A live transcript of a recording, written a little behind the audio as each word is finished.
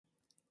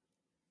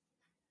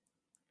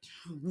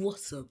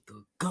What's up,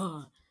 the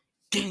God?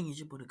 Dang, it's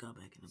your boy the God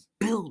back in the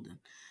building.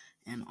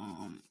 And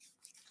I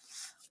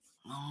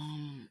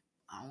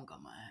don't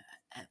got my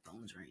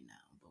headphones right now,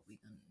 but we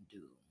gonna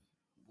do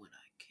what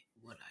I can.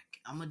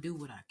 I'm gonna do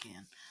what I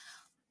can.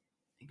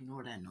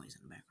 Ignore that noise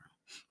in the background.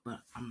 But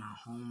I'm not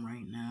home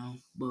right now.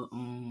 But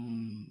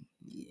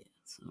yeah.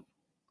 So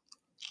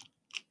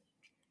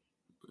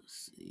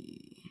let's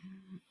see.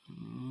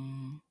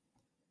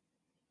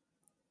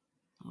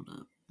 Hold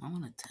up. I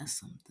want to test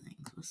some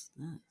things. What's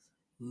this?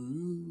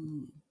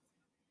 Ooh.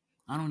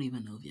 I don't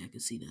even know if y'all can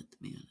see that, to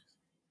be honest.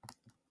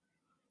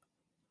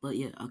 But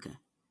yeah, okay.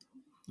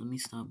 Let me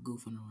stop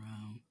goofing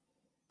around.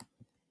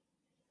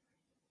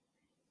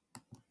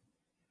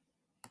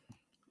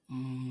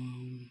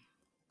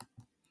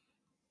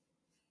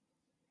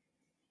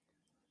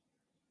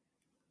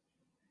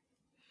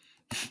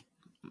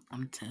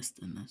 I'm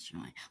testing this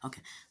joint.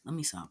 Okay, let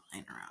me stop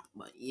playing around.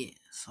 But yeah,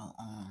 so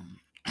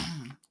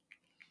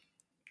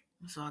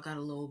so I got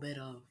a little bit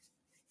of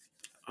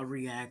a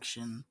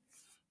reaction.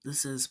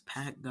 This is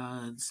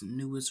Packgod'S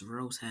newest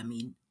roast had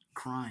me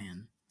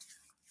crying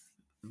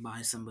by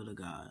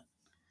Simbathagod'S.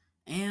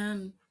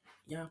 And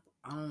yeah,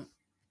 I don't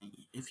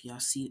if y'all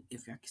can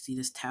see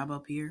this tab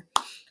up here.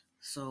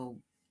 So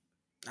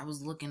I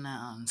was looking at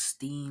on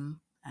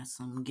Steam at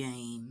some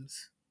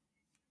games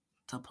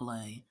to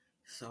play.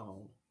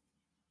 So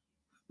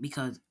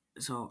because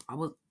I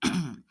was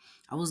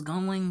I was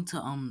going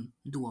to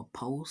do a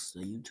post, a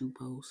YouTube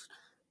post,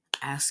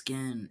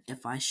 asking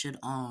if I should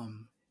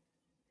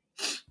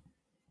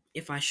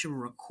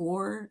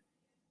record,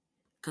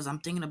 because I'm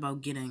thinking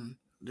about getting,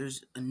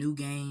 there's a new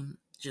game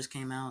just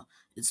came out.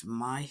 It's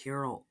My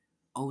Hero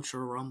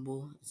Ultra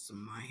Rumble. It's a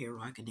My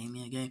Hero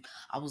Academia game.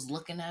 I was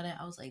looking at it.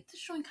 I was like,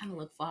 this joint kind of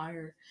look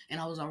fire, and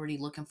I was already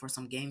looking for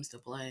some games to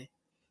play.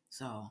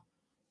 So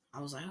I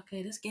was like,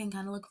 okay, this game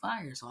kind of look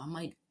fire. So I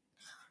might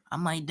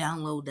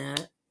download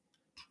that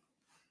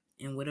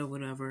and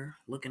whatever.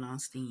 Looking on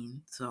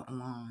Steam. So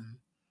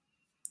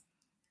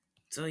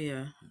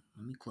yeah,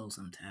 let me close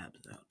some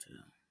tabs out too.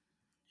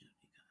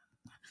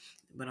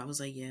 But I was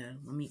like, yeah,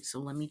 let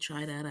me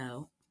try that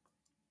out.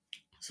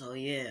 So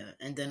yeah,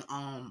 and then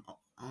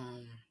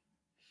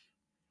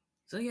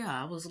so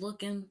yeah, I was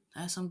looking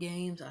at some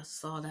games. I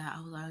saw that.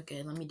 I was like,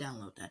 okay, let me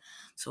download that.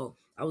 So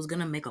I was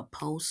gonna make a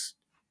post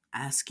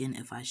asking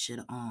if I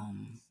should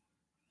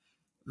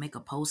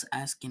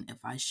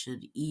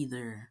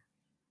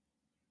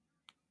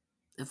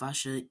if I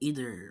should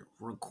either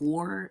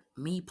record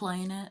me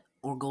playing it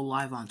or go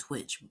live on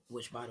Twitch.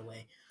 Which, by the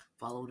way,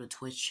 follow the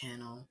Twitch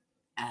channel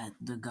at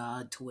the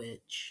God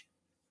Twitch.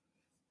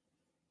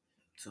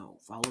 So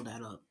follow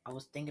that up. I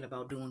was thinking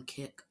about doing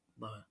Kick,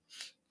 but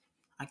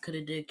I could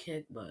have did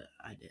Kick, but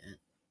I didn't.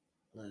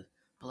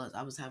 Plus,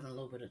 I was having a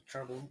little bit of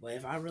trouble. But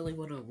if I really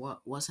would have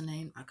what's the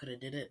name, I could have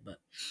did it. But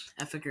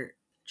I figured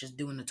just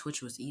doing the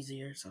Twitch was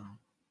easier.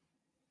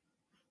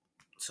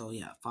 So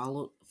yeah,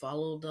 follow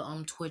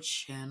the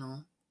Twitch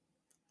channel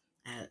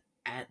at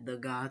the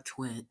God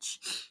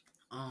Twitch.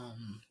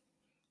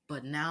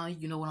 But now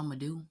you know what I'm gonna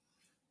do,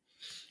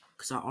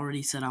 because I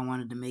already said I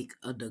wanted to make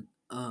the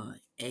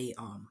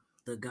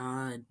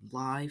God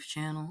live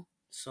channel.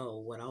 So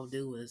what I'll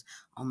do is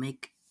I'll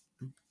make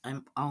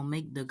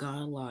the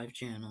God live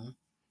channel.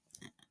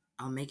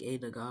 I'll make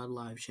the God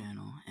live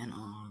channel, and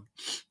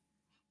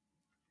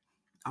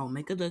I'll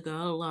make the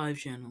God live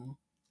channel.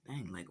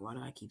 Dang, like why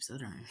do I keep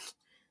stuttering?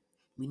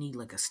 We need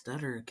like a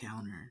stutter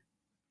counter.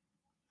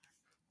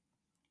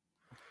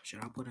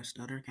 Should I put a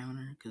stutter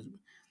counter? Cause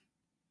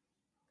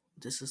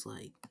this is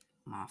like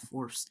my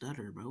fourth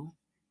stutter, bro.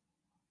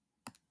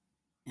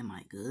 Am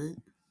I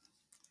good?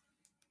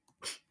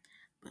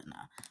 But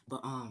nah.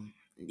 But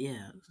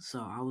yeah. So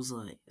I was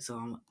like,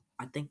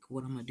 I think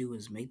what I'm gonna do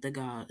is make the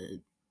God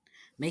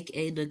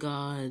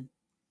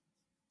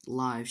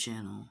live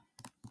channel,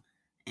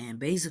 and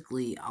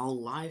basically I'll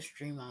live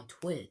stream on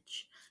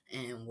Twitch,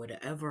 and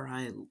whatever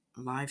I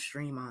live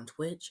stream on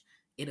Twitch,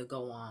 it'll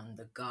go on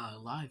the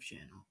God live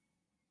channel.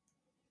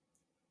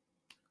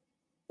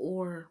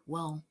 Or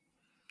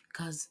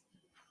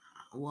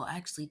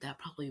actually that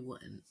probably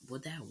wouldn't.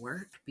 Would that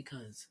work?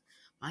 Because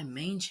my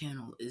main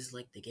channel is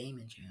like the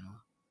gaming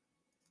channel,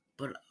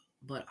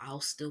 but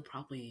I'll still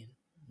probably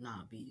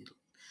not be.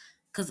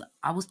 Cause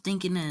I was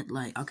thinking that,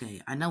 like,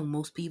 okay, I know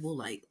most people,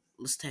 like,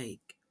 let's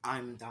take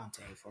I'm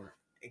Dante for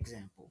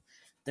example.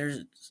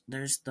 There's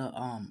the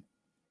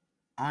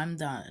I'm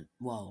done.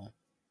 Well,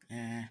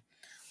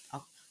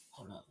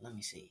 hold up. Let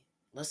me see.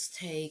 Let's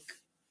take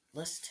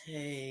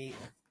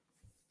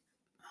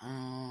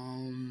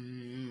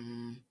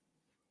um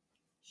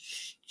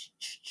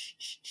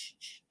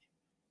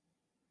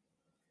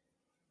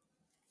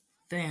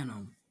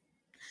Phantom.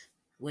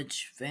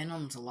 Which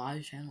Phantom's a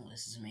live channel.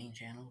 This is his main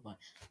channel, but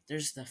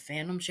there's the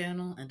Phantom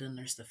channel and then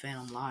there's the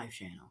Phantom live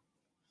channel.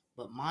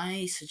 But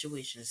my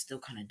situation is still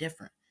kind of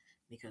different,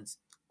 because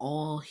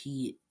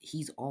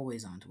he's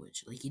always on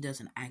Twitch. Like, he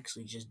doesn't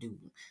actually just do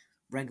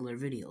regular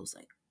videos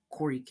like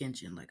Corey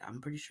Kenshin. Like,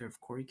 I'm pretty sure if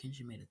Corey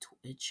Kenshin made a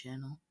Twitch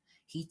channel,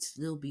 he'd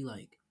still be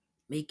like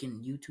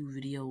making YouTube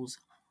videos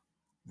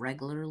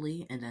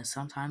regularly, and then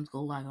sometimes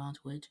go live on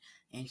Twitch,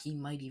 and he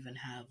might even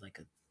have like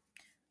a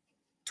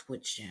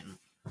Twitch channel,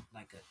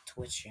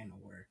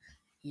 where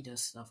he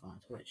does stuff on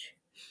Twitch.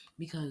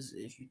 Because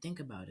if you think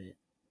about it,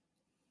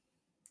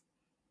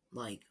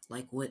 like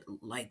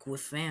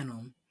with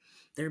Phantom,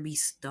 there be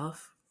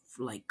stuff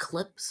like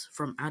clips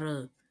from out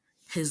of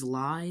his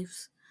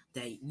lives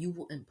that you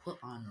wouldn't put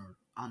on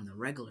the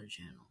regular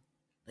channel.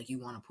 Like you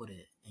want to put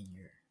it in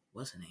your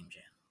what's the name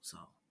channel.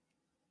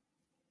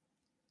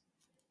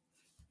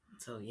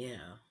 So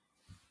yeah.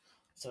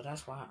 So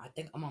that's why I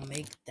think I'm gonna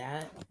make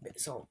that.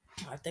 So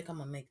I think I'm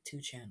gonna make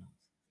two channels.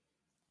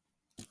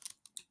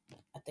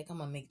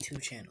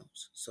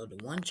 So the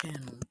one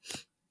channel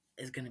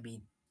is gonna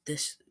be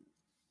this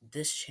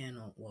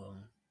channel. Well,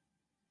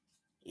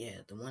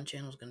 yeah, the one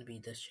channel is gonna be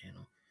this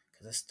channel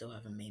because I still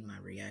haven't made my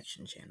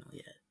reaction channel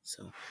yet.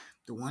 So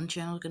the one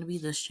channel is gonna be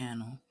this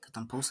channel because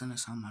I'm posting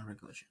this on my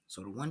regular channel.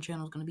 So the one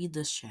channel is gonna be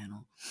this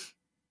channel,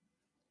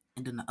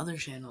 and then the other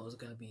channel is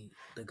gonna be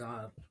the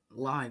God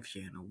Live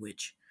channel,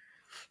 which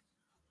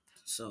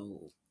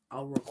so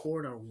I'll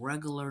record a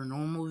regular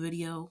normal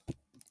video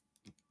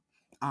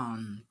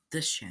on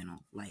this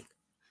channel, like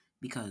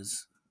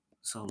because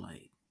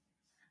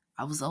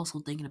I was also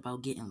thinking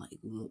about getting like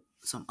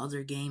some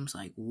other games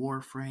like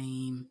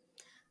Warframe,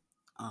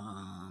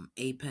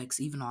 Apex.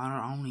 Even though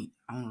I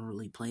don't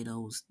really play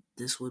those,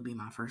 this would be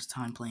my first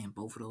time playing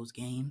both of those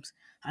games.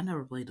 I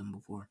never played them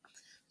before,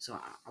 so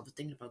I was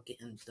thinking about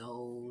getting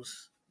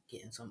those,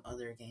 getting some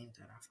other games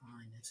that I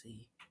find and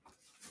see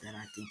that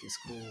I think is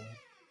cool.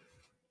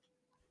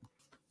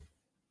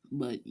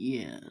 But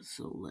yeah,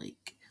 so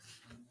like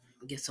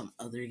get some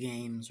other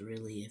games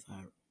really if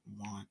I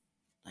want,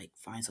 like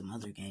find some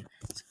other game.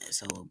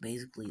 So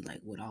basically,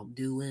 like what I'll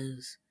do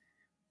is,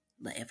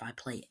 like if I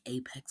play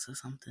Apex or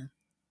something,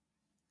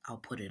 I'll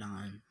put it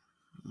on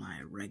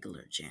my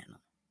regular channel.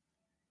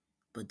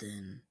 But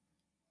then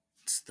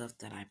stuff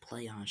that I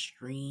play on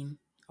stream,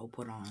 I'll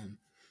put on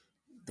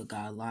the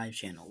God Live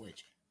channel,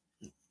 which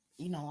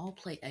I'll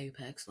play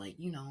Apex, like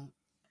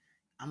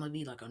I'm gonna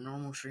be like a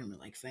normal streamer,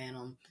 like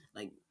Phantom,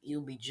 like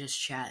you'll be just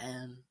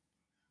chatting,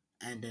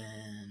 and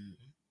then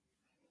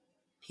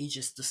he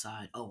just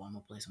decide, oh, I'm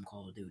gonna play some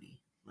Call of Duty,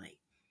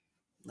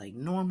 like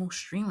normal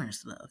streamer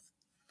stuff.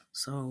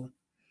 So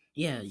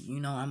yeah,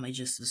 I might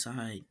just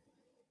decide,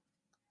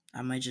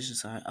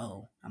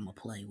 oh, I'm gonna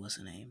play what's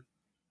the name?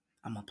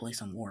 I'm gonna play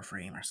some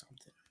Warframe or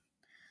something.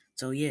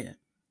 So yeah,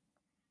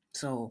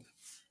 so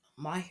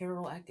My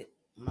Hero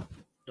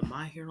the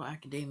My Hero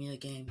Academia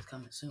game is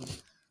coming soon.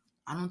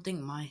 I don't think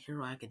My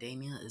Hero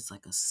Academia is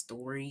like a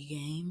story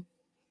game,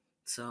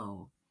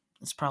 so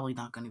it's probably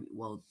not gonna be.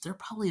 Well, there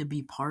probably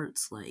be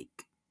parts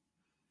like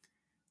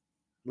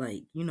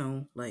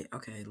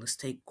okay, let's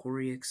take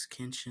Koryax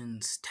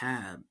Kenshin's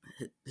Tab,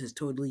 his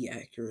totally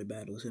accurate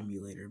battle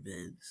simulator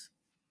vids.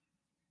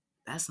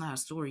 That's not a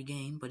story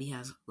game, but he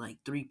has like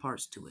 3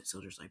 parts to it. So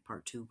there's like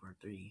part 2, part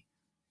 3,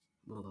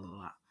 blah blah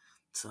blah.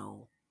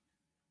 So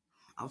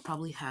I'll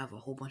probably have a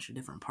whole bunch of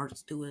different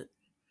parts to it,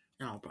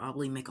 and I'll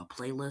probably make a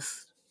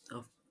playlist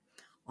of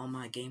all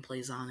my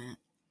gameplays on it.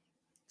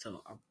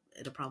 So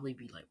it'll probably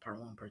be like part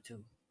 1, part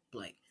 2.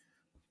 Like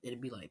it'd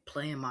be like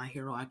playing My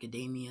Hero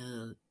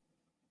Academia,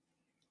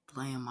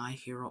 playing My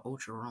Hero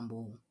Ultra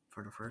Rumble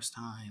for the first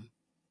time,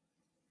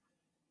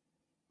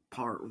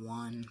 part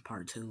 1,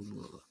 part 2.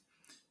 Blah, blah.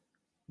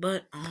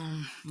 But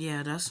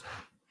yeah, that's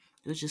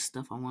just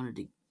stuff I wanted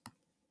to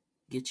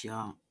get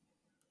y'all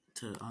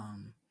to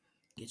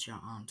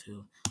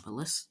onto. But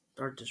let's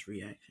start this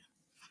reaction.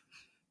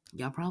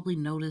 Y'all probably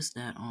noticed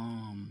that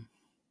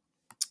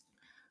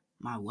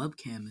my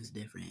webcam is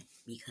different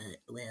because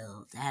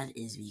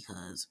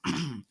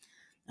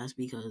that's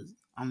because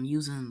I'm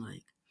using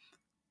like,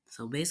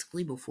 so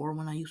basically before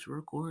when I used to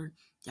record,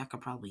 y'all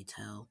could probably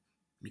tell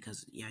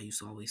because I used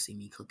to always see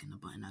me clicking the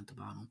button at the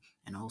bottom,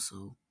 and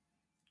also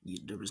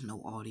there was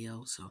no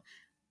audio, so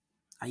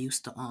I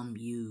used to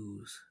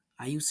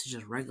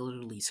just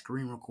regularly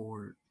screen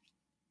record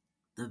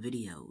the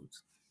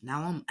videos.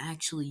 Now I'm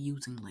actually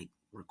using like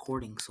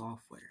recording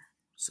software.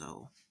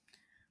 So,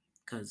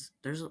 cause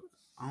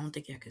I don't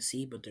think y'all can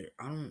see, but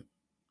I don't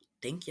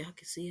think y'all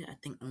can see it. I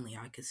think only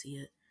I can see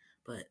it.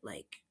 But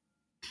like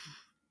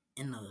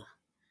in the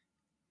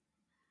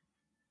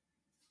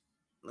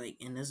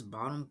in this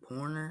bottom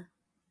corner,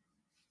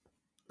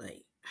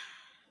 like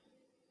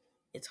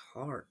it's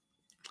hard,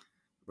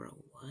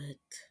 bro. What?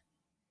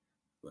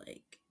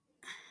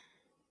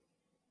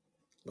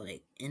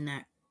 Like in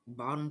that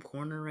bottom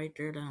corner right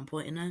there that I'm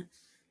pointing at,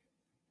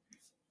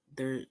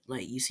 there,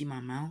 like you see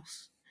my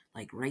mouse,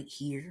 like right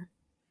here,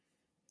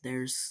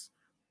 there's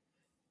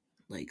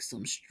like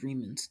some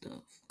streaming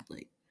stuff,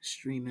 like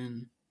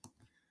streaming,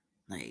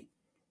 like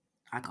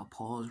I could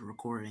pause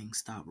recording,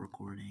 stop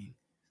recording.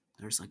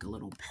 There's like a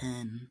little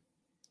pen,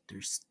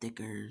 there's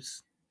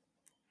stickers.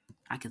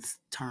 I could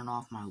turn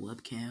off my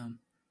webcam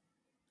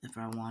if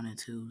I wanted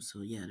to.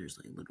 So yeah, there's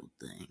like little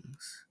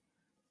things.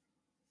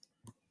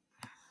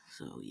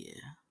 So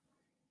yeah.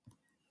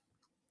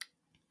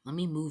 Let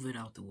me move it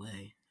out the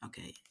way.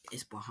 Okay,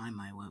 it's behind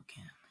my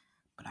webcam,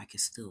 but I can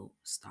still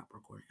stop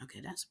recording.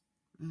 Okay, I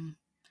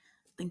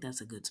think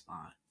that's a good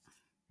spot.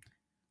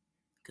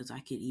 Because I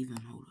could even,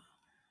 hold up.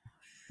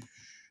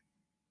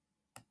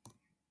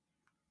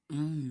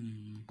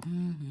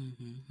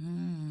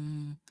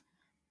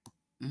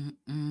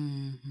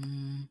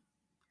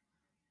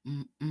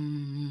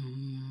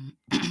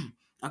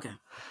 Okay.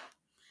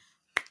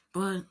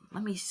 But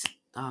let me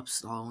stop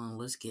stalling.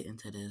 Let's get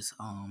into this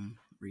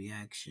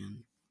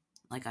reaction.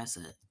 Like I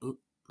said,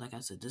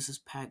 this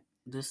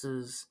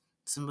is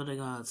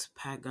Simbathagod'S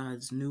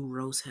Packgod'S new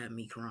roast had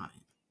me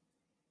crying.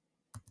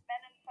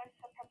 Men are supposed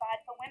to provide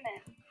for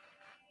women.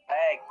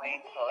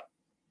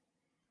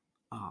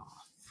 Oh,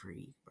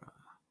 freak, bro.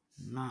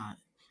 Not.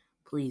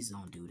 Please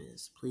don't do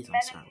this. Please don't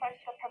Men are start.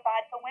 supposed to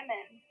provide for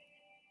women.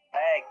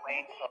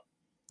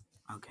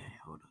 Okay,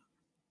 hold up.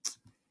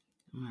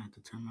 I'm gonna have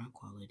to turn my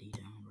quality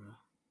down, bro.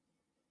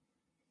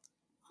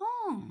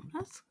 Oh,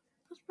 that's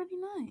pretty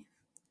nice.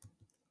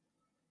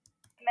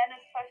 Men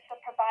are supposed to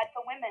provide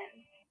for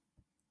women.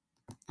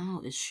 Oh,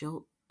 it's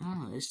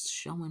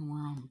showing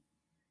where I'm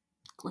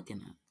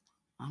clicking at.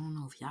 I don't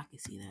know if y'all can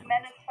see that.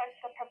 Men are supposed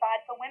to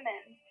provide for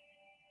women.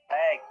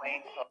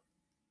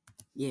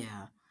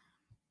 Yeah.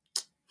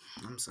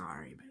 I'm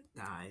sorry,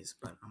 guys,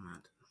 but I'm gonna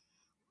have to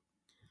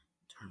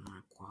turn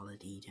my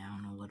quality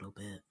down a little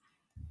bit.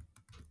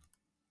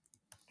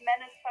 Men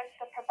are supposed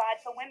to provide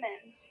for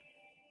women.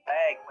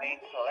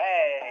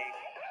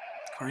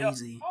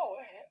 Crazy. Yep.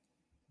 Oh,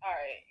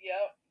 alright,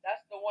 yep.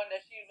 That's the one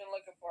that she's been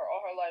looking for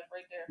all her life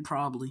right there.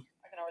 Probably.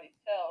 I can already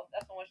tell.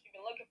 That's the one she's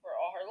been looking for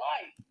all her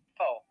life.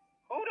 Oh,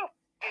 who the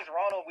is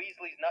Ronald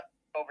Weasley's nut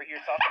over here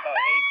talking about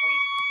hey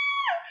queen?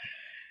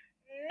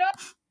 No!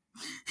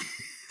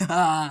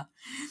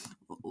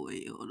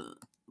 Wait, hold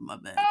up. My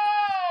bad.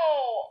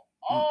 No!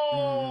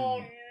 Oh,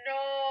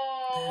 no!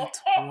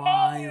 That's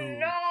wild.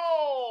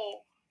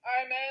 No!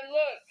 Alright, man,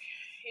 look.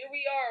 Here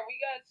we are. We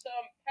got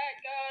some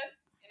Packgod'S.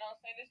 You know what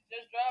I'm saying? This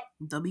just dropped.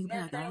 W We're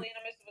Packgod's. currently in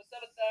the midst of a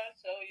Simbathagod'S,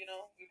 so, you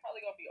know, we're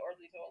probably going to be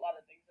early to a lot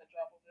of things that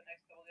drop over the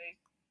next couple days.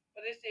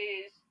 But this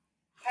is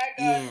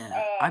Packgod'S.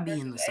 Yeah, I be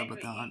in the versus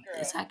Angry Simbathon. E-Girl.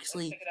 It's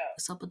actually, Let's check it out.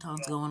 the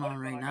Simbathon's going on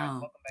right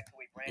now.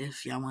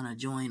 If y'all want to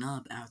join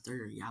up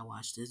after y'all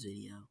watch this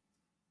video,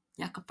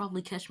 y'all could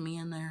probably catch me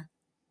in there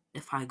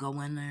if I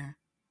go in there.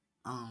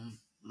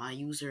 My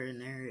user in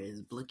there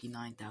is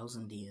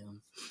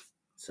Blicky9000DM.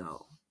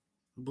 So,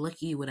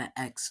 Blicky with an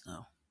X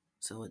though.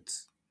 So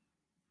it's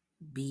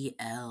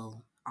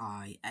BLIXKY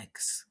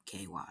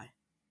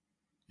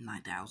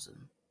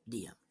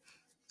 9000DM.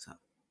 So,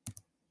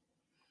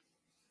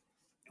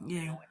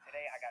 yeah.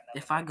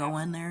 If I go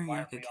in there,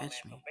 y'all can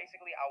catch me. So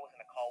basically, I was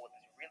in a call with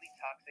this really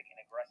toxic and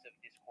aggressive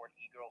Discord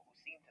e-girl who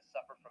seemed to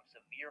suffer from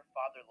severe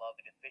father love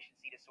and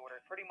deficiency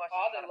disorder. Pretty much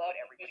trying to put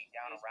everybody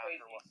down around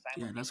her while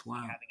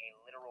simultaneously having a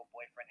literal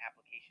boyfriend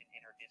application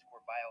in her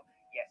Discord bio.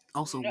 Yes.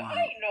 Also wild.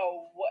 I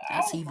know what.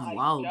 That's even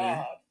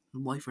wilder.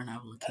 Boyfriend That's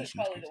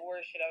application. probably the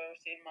worst shit I've ever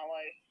seen in my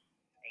life.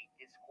 A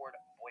Discord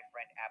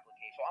boyfriend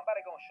application. So I'm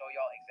about to go and show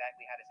y'all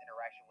exactly how this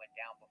interaction went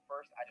down. But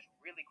first, I just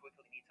really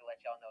quickly need to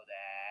let y'all know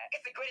that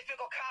it's the greatest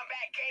physical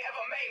combat game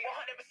ever made.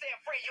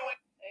 100% free.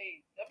 Hey,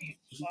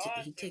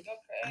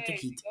 I think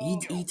he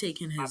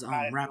taking his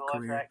rap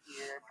career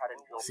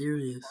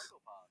serious.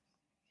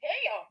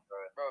 Damn.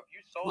 Bro, if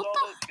you sold all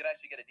those, you could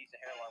actually get a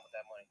decent hairline with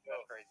that money.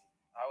 That's crazy.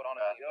 I would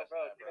honestly invest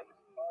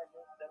in that,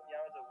 bro. 70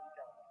 hours a week.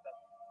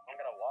 I'm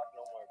gonna walk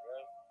no more,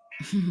 bro.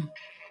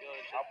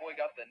 My boy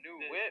got the new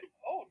whip.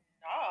 Oh,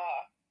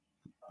 nah.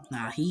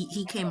 Nah,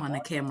 he came on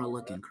the camera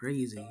looking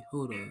crazy.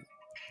 Hold up.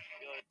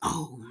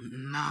 Oh,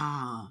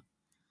 nah.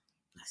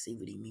 I see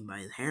what he mean by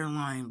his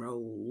hairline, bro.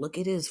 Look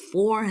at his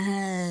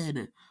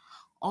forehead.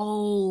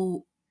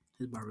 Oh.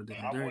 His barber did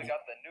him My boy dirty.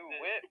 got the new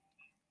whip.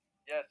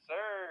 Yes,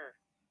 sir.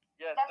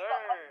 Yes, That's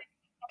sir.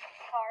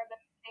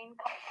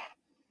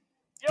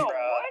 Yo, what?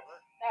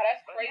 Nah,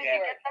 that's crazy.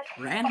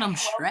 Random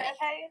stretch.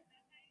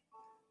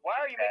 Why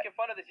are you making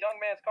fun of this young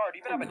man's car? Do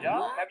you even have a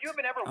job? What? Have you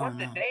even ever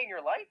worked a no. day in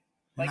your life?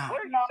 Like, Nah.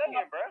 what are you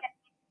saying, bro?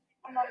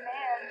 I'm a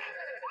man.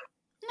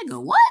 Nigga,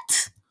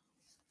 what?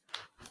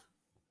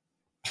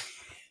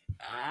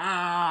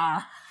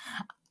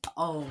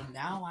 Oh,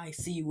 now I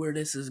see where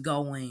this is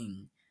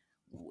going.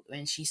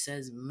 When she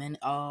says men,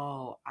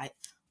 oh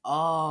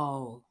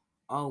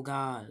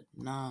God,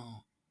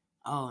 no.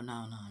 Oh,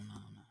 no.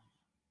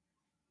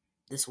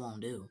 This won't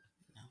do.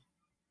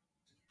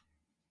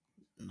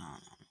 No.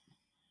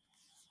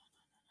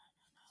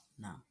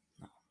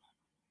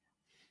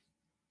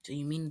 So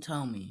you mean to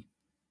tell me?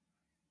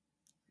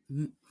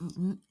 You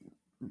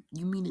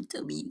mean to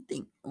tell me you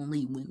think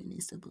only women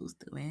is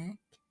supposed to work?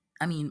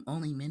 I mean,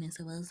 only men is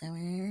supposed to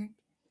work?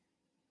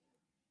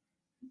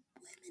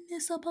 Women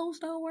is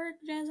supposed to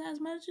work just as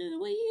much as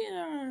we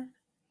are.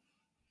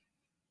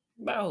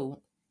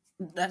 Bro,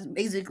 that's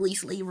basically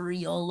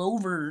slavery all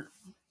over.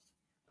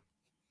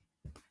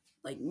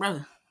 Like,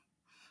 brother,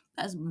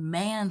 that's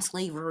man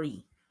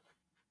slavery.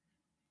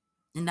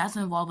 And that's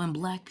involving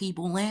black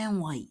people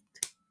and white.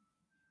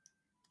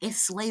 It's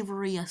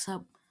slavery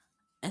except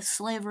It's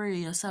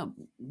slavery except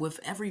with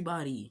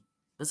everybody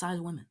besides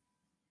women.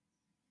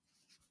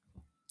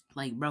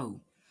 Like,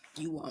 bro,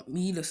 you want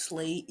me to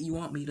slave? You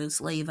want me to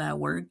slave at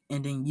work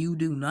and then you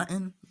do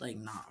nothing? Like,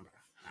 nah, bro.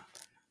 Nah.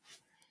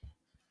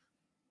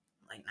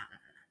 Like, nah.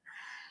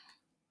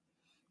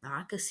 Now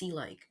I could see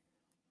like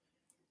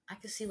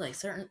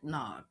certain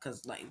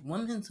cause like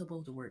women's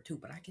supposed to work too,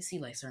 but I can see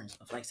like certain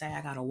stuff. Like, say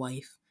I got a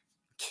wife,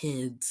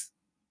 kids.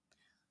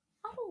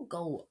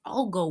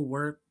 I'll go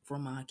work for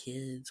my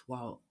kids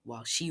while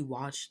she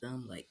watch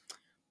them. Like,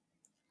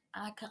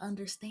 I can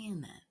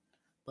understand that.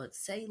 But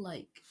say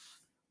like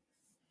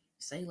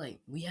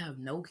we have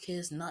no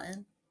kids,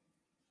 nothing.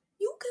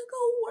 You can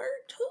go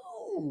work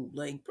too.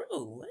 Like,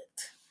 bro,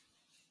 what?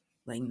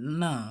 Like,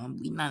 nah,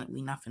 we not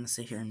finna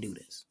sit here and do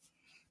this.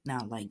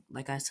 Now,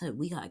 like I said,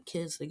 we got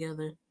kids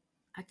together.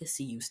 I could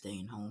see you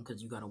staying home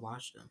because you gotta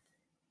watch them.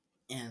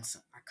 And so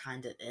I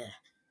kind of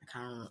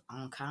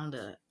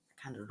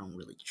don't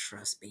really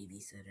trust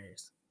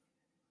babysitters.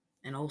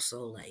 And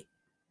also, like,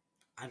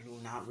 I do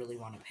not really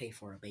want to pay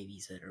for a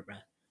babysitter,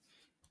 bruh.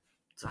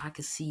 So I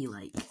could see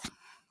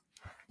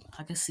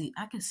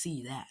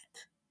that.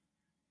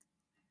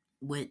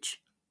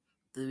 Which,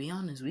 to be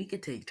honest, we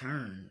could take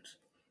turns.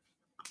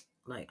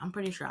 Like, I'm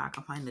pretty sure I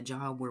could find a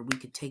job where we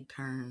could take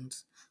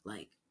turns.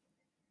 Like,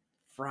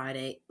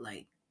 Friday,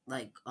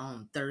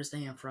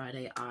 Thursday and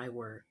Friday I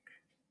work.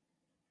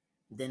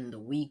 Then the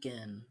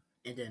weekend,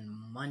 and then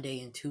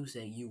Monday and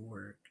Tuesday you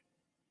work.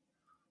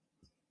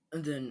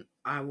 And then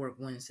I work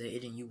Wednesday,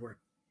 and then you work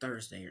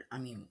Thursday.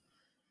 And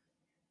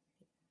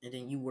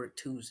then you work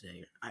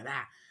Tuesday.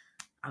 I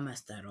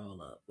messed that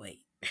all up.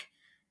 Wait.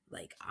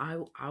 Like, I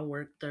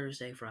work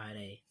Thursday,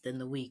 Friday, then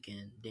the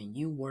weekend, then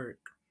you work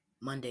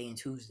Monday and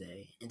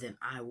Tuesday, and then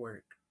I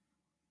work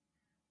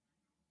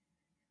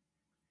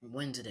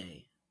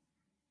Wednesday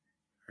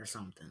or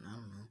something. I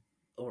don't know.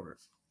 Or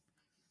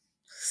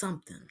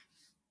something.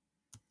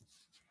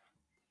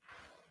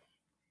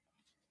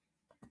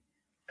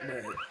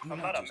 But I'm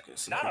not a fan.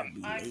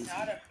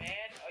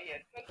 Oh yeah,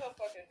 cook a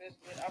fucking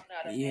biscuit. I'm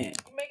not a fan. You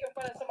making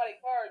fun of somebody's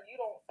car, you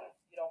don't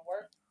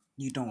work.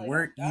 You don't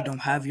work. You don't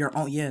have your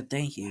own. Yeah,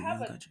 thank you. You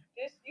have a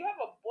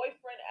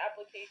boyfriend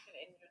application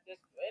in your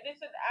Discord, and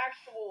it's an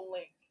actual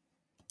link.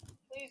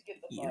 Please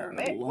get the You're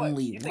man, a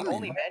lonely you think woman.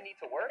 only men need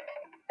to work?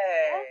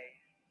 Hey,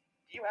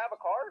 do you have a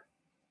car?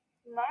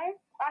 No,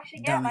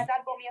 actually, yeah. My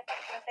dad bought me a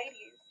fucking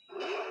Mercedes.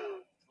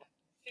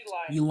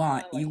 You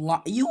lying,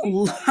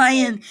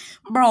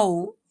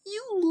 bro.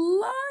 You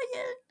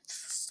lying,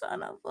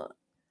 son of a.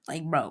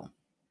 Like, bro.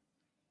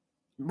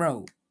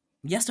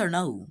 Yes or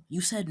no?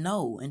 You said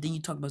no, and then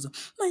you talk about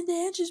my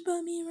dad just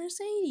bought me a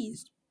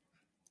Mercedes.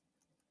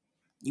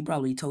 You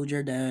probably told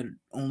your dad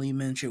only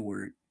men should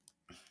work.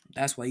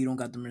 That's why you don't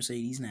got the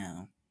Mercedes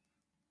now.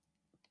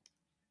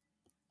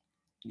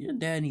 Your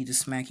dad need to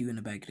smack you in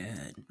the back of the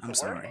head. I'm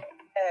sorry.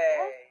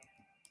 Hey,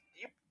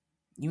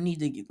 you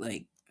need to get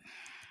like.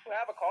 You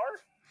have a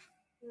car?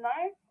 No,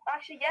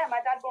 actually, yeah. My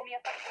dad bought me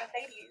a fucking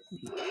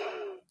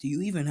Mercedes. Do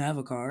you even have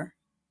a car?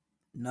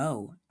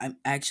 No, I'm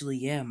actually,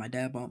 yeah. My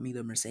dad bought me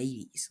the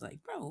Mercedes.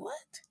 Like, bro, what?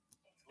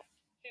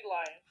 She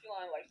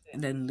lying like this.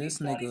 And then this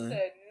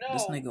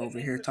nigga over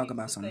here talk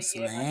about some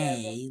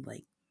slay.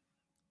 Like,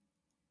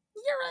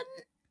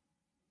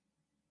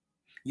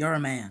 you're a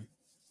man.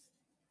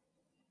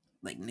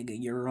 Like, nigga,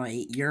 you're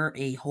right. You're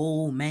a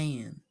whole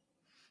man.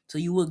 So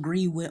you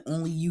agree with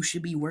only you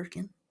should be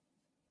working?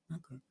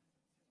 Okay.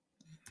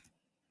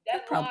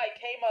 That lie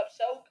came up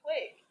so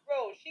quick.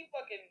 Bro, she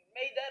fucking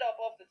made that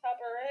up off the top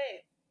of her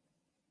head.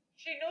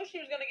 She knew she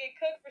was gonna get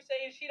cooked for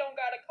saying she don't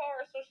got a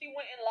car, so she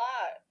went and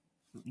lied.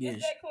 Yeah,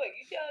 it's that quick.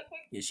 You see how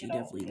quick? Yeah, she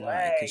definitely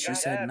lied because she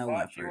said no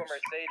at you first.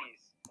 A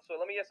Mercedes. So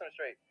let me get something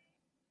straight.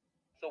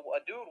 So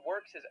a dude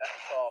works his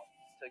ass off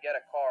to get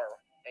a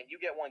car, and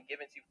you get one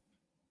given to you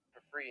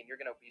for free, and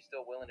you're gonna be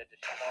still willing to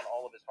just shit on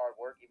all of his hard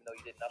work, even though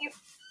you did nothing.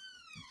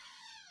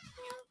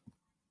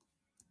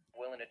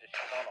 Willing to just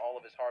shit on all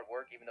of his hard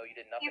work, even though you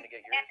did nothing to get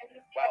yours.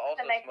 While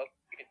also smoke.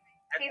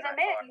 He's a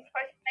man. He's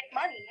supposed to make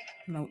money.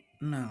 No.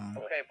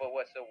 Okay, but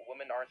what? So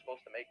women aren't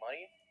supposed to make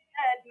money?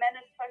 Men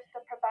are supposed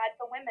to provide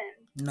for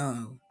women.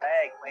 No.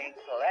 Hey, Queen,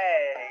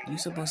 hey. You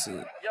supposed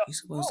to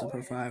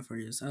provide for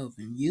yourself,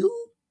 and you.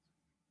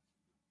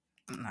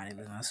 I'm not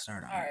even gonna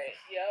start on. All right.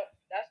 Yep.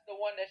 That's the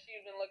one that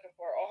she's been looking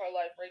for all her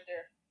life, right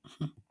there.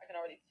 I can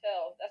already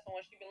tell. That's the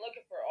one she's been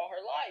looking for all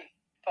her life.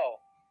 Oh,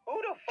 who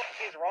the fuck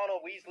is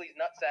Ronald Weasley's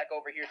nutsack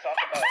over here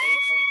talking about hey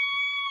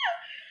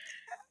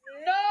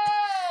Queen?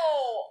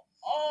 No!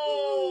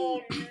 Oh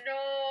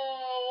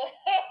no!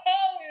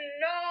 Oh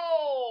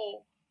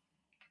no!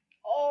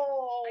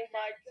 Oh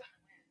my god!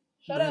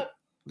 Shut up!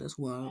 That's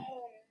wild.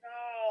 Oh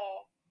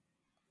no!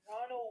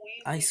 Ronald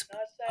Weasley's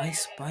nutsack.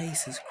 Ice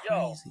Spice is crazy.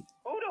 Yo,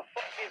 who the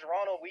fuck is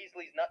Ronald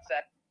Weasley's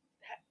nutsack?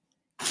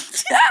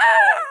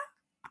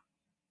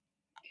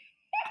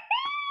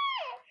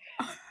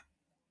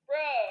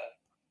 Bruh,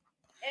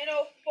 ain't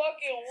no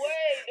fucking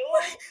way,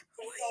 dude.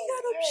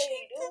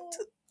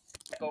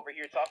 Over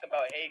here talking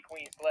about hey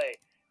Queen Slay.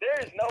 There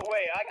is no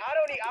way. I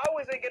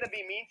wasn't gonna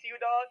be mean to you,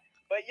 dog.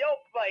 But yo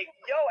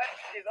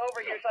is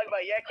over here talking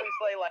about can we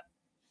slay like.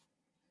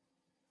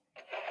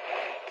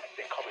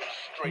 They're coming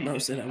straight. Bro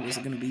said I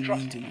wasn't gonna be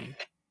mean to you.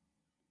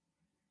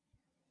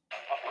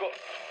 I've got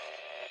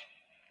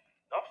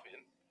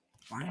nothing.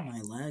 Why am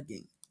I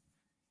lagging?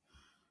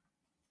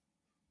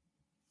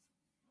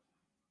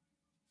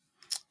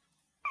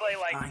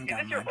 Like, I ain't is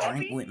got this your my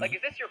drink puppy? with me. Like,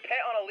 is this your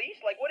pet on a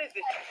leash? Like, what is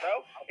this, bro?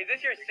 Is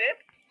this your sip?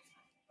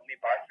 Let me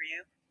bark for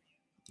you.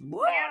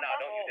 What? Oh, no,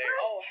 don't you dare.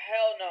 Oh,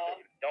 hell no.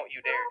 Don't you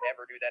dare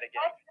never do that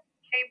again.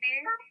 KB.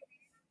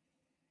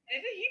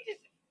 Didn't he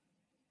just...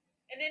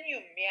 And then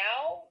you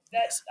meow?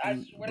 That, Yes, I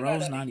swear to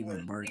bro's God, not that'd be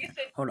even worse. barking. Nigga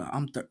said,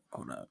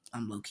 Hold up.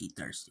 I'm low-key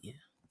thirsty.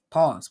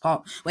 Pause.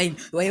 Wait.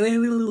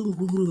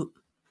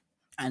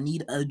 I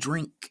need a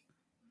drink.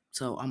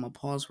 So I'm gonna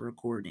pause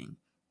recording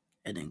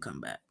and then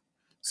come back.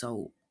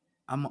 So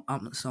I'm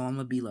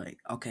gonna be like,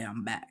 okay,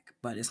 I'm back,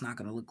 but it's not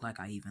gonna look like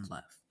I even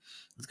left.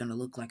 It's gonna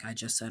look like I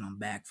just said I'm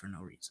back for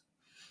no reason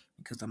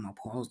because I'm gonna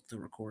pause the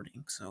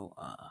recording. So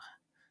I'll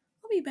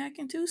be back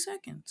in 2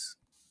 seconds.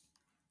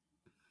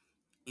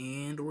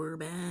 And we're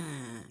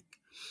back.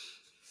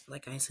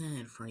 Like I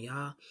said, for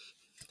y'all,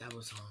 that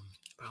was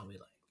probably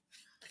like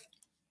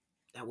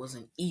that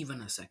wasn't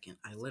even a second.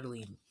 I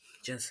literally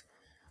just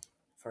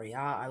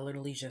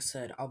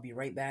said I'll be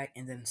right back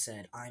and then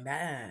said I'm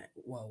back.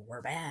 Well,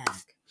 we're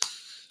back.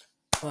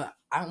 But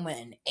I went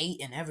and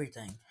ate and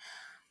everything.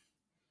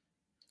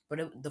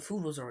 But the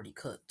food was already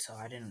cooked, so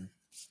I didn't.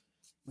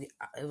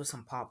 It was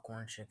some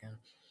popcorn chicken.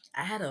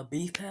 I had a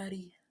beef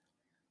patty,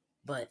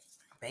 but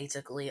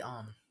basically,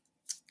 I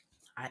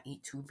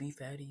eat 2 beef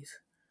patties.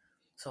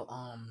 So,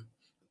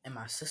 and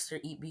my sister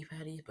eat beef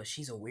patties, but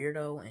she's a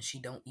weirdo and she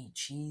don't eat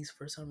cheese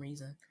for some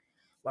reason.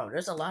 Bro,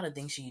 there's a lot of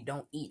things she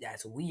don't eat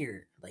that's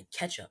weird, like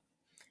ketchup.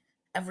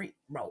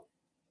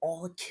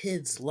 All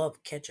kids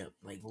love ketchup.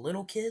 Like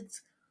little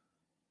kids,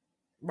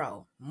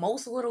 bro,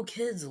 most little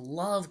kids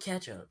love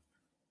ketchup.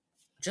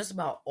 Just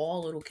about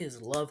all little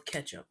kids love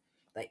ketchup.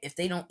 Like, if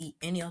they don't eat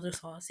any other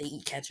sauce, they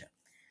eat ketchup.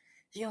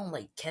 You don't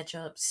like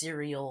ketchup,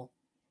 cereal,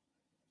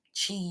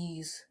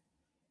 cheese,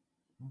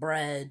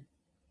 bread,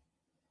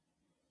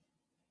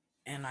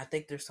 and I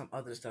think there's some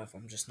other stuff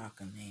I'm just not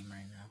gonna name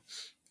right now.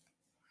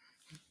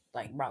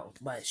 Like, bro,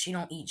 but she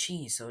don't eat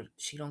cheese, so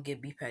she don't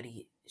get beef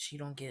patty. She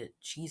don't get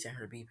cheese in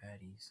her beef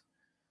patties.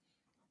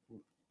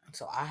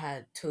 So I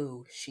had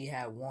 2, she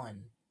had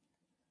 1.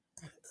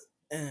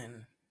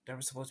 And there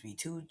was supposed to be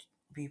 2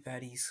 beef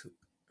patties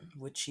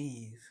with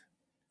cheese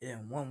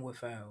and 1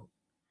 without.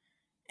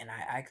 And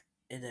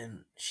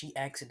then she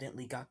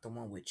accidentally got the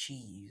one with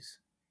cheese.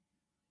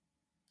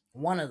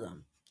 One of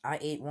them. I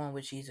ate one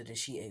with cheese and then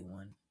she ate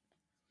one.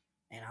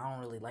 And I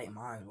don't really like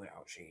mine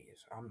without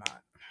cheese. I'm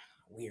not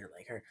weird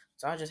like her.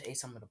 So I just ate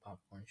some of the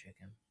popcorn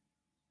chicken.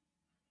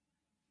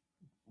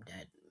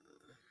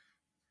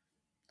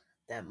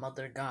 That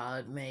Mother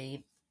God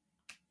made.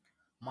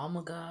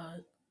 Mama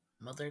God.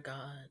 Mother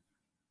God.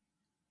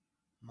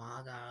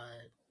 Ma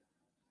God.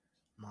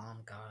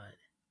 Mom God.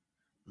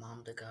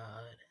 Mom to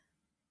God.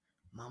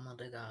 Mama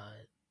to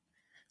God.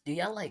 Do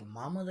y'all like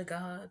Mama to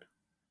God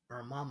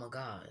or Mama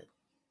God?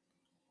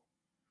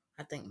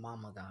 I think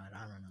Mama God.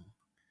 I don't know.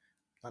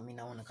 Let me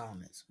know in the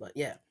comments. But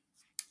yeah.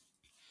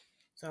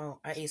 So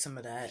I ate some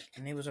of that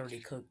and it was already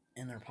cooked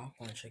in their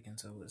popcorn chicken.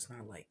 So it's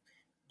not like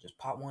just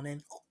pop one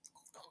in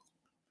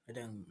and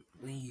then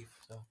leave.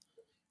 So,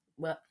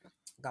 but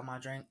got my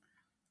drink.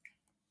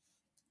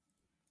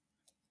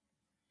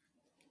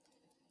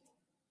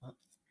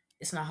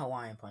 It's not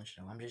Hawaiian Punch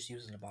though. I'm just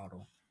using the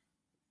bottle.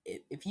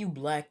 If you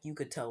black, you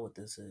could tell what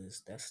this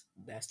is. That's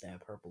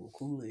that purple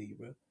Kool-Aid,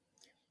 bro.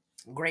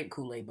 Great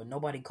Kool-Aid, but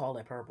nobody call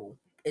it purple.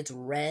 It's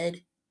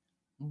red,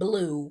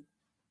 blue,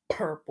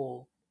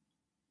 purple,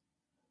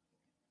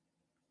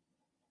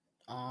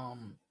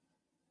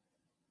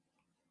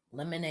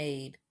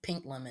 lemonade,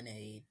 pink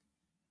lemonade,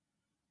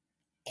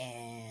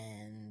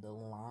 and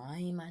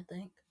lime, I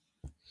think.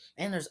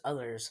 And there's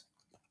others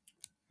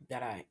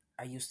that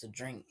I used to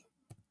drink,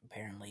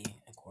 apparently,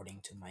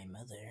 according to my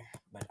mother,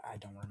 but I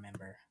don't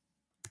remember.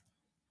 He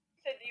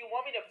said, do you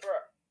want me to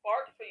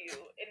bark for you?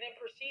 And then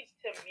proceeds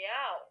to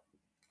meow.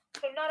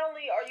 So not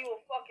only are you a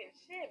fucking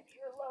simp,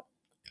 you're love.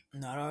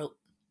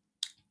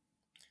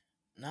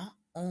 Not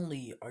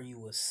only are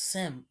you a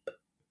simp,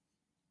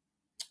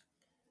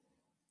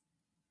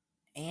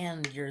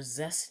 and you're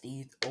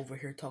zesty over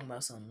here talking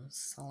about some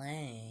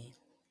slang.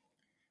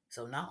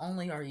 So not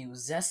only are you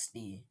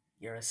zesty,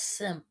 you're a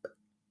simp,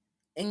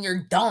 and you're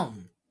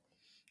dumb.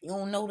 You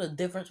don't know the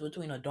difference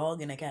between a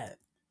dog and a cat.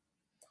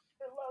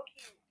 You're low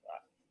key.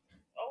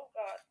 Oh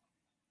God.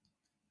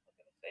 I'm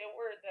gonna say a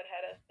word that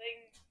had a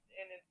thing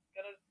and it's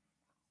gonna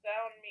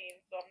sound mean,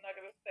 so I'm not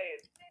gonna say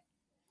it.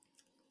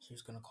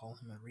 She's gonna call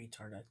him a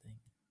retard, I think.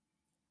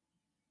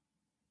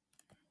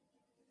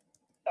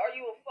 Are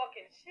you a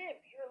fucking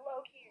simp? You're low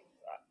key.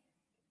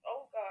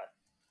 Oh God.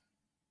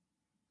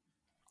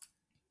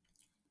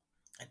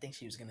 I think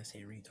she was gonna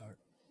say retard.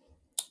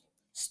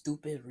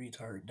 Stupid,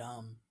 retard,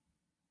 dumb.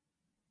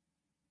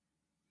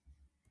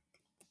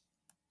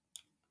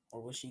 Or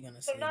was she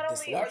gonna So say not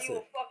only are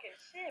you a dyslexic? fucking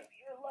simp,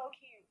 you're low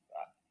key.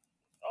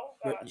 Oh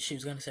god. She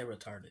was gonna say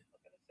retarded. I'm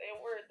gonna say a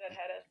word that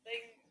had a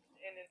thing,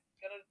 and it's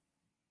gonna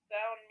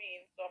sound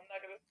mean, so I'm not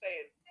gonna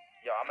say it.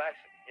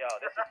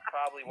 This is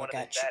probably one of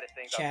the saddest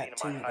things I've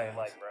seen in my entire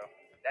life, bro.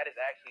 That is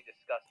actually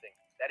disgusting.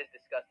 That is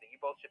disgusting. You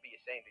both should be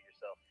ashamed of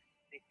yourself.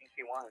 Anything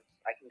she wants.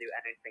 I can do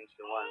anything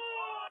she wants.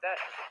 That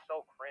is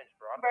so cringe,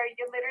 bro. Bro,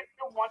 you literally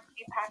want to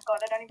be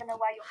Packgod. I don't even know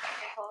why you're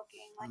fucking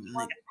talking. Like, you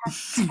want to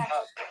be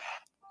Packgod.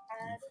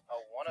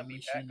 Wanna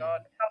be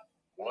Packgod?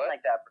 What?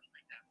 Like that.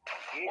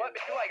 What?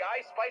 You like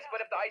Ice Spice,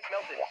 but if the ice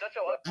melted, such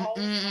a. Oh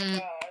my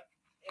god.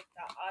 If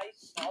the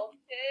ice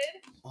melted.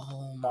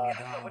 Oh my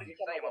god. What did you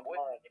say, my boy?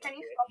 Can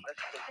you stop it?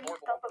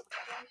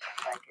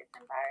 Like, it's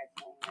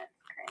embarrassing. It's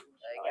cringe.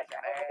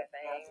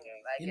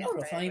 You know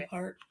the funny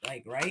part?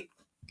 Like, right?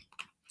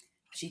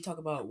 She talk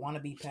about wanna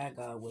be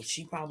Packgod, which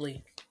she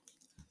probably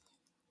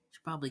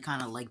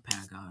kind of like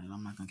Packgod.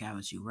 I'm not gonna cap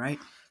with you, right?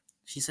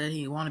 She said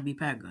he wanna be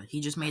Packgod.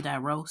 He just made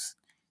that roast.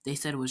 They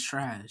said it was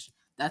trash.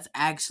 That's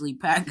actually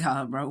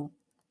Packgod, bro.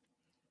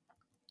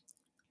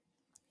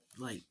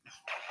 Like.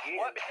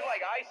 What? You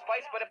like Ice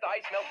Spice, but if the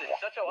ice melted,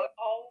 such a.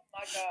 Oh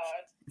my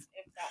god.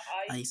 If the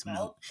ice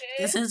melted.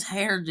 Does his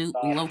hair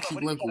low-key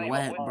look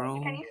wet, bro?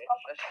 Can you stop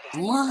it?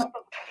 Look.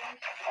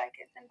 Like,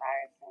 it's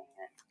embarrassing.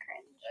 It's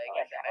cringe. Like,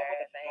 it's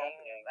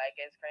embarrassing. Like,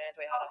 it's cringe.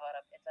 Wait, hold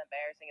up. It's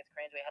embarrassing. It's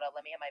cringe. Wait, hold up.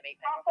 Let me have my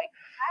vape pen real quick.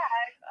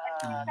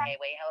 Okay,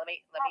 wait, let me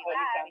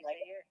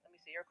see here. Let me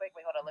see real quick.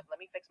 Wait, hold on. Let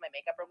me fix my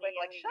makeup real quick.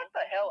 Like, shut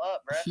the hell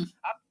up, bro.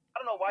 I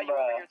don't know why you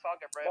over here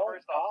talking, bro.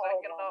 First off,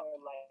 second off.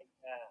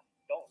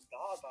 Don't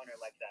dog on her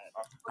like that.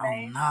 Oh,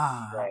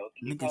 nah.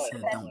 Nigga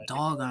said don't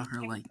dog on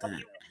her like that.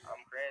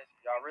 I'm cringe.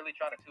 Y'all really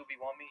trying to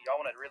 2v1 me? Y'all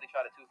want to really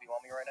try to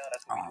 2v1 me right now?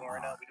 That's what we doing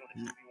right now. We doing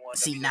a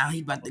 2v1. See, now he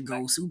about to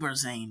go Super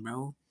Saiyan,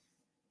 bro.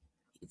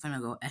 He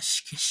finna go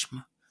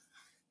Eshkishma.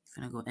 He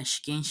finna go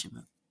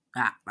Eshkishma.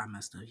 Ah, I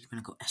messed up. He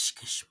finna go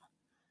Eshkishma.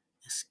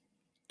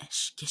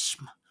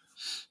 Eshkishma.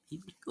 He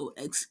finna go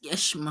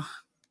X-Gishma.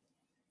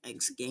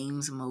 X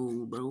Games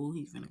mode, bro.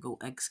 He finna go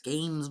X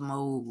Games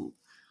mode.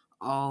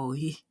 Oh,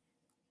 he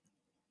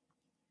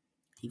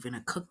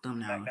finna cook them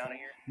now.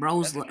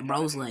 Bro's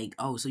like,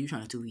 oh, so you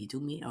trying to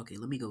 2v2 me? Okay,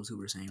 let me go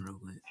Super Saiyan real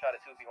quick. Try to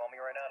 2v1 me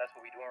right now? That's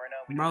what we doing right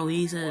now? Bro,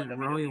 he said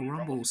Royal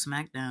Rumble,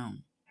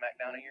 SmackDown.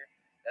 SmackDown here?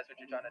 That's what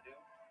you're trying to do?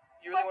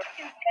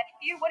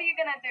 What are you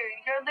gonna do?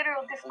 You're a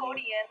literal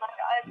Discordian.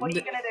 Like, what are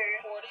you gonna do?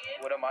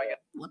 What am I gonna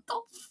do? What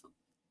the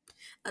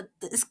a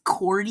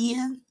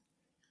Discordian?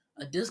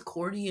 A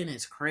Discordian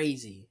is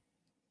crazy.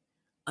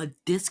 A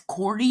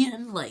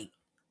Discordian? Like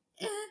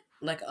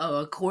a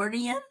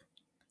accordion?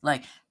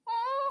 Like,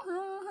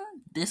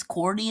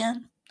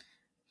 Discordian?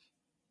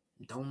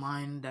 Don't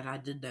mind that I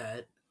did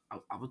that.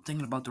 I was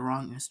thinking about the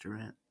wrong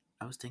instrument.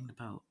 I was thinking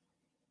about,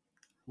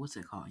 what's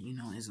it called? You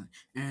know, it's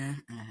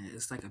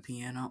like a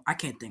piano. I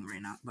can't think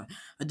right now, but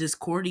a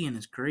Discordian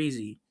is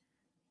crazy.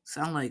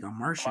 Sound like a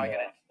Martian. What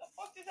the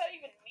fuck does that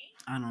even mean?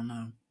 I don't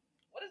know.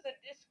 What is a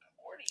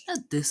Discordian? A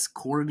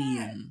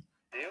Discordian.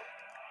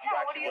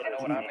 What do you know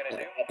what I'm gonna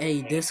do?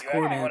 Hey,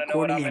 Discord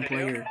accordion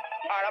player.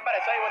 Alright, I'm about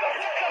to tell you what the.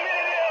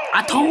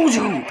 I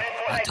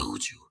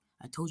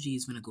told you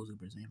he's gonna go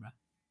Super Saiyan, bro.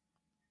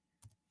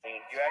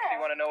 You actually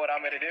want to know what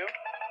I'm gonna do?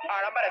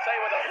 Alright, I'm about to tell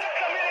you what the.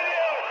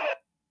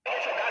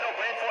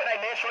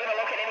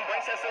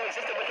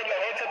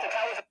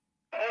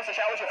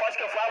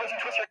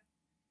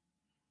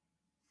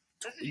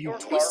 This is your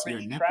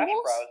garbage trash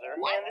browser,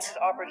 and this is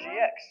Opera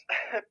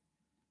GX.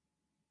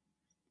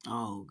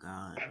 Oh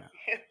god.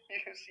 You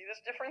see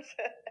this difference?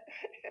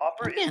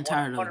 I'm getting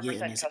tired of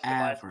getting this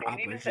ad for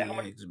Opera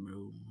GX,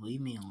 bro.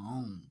 Leave me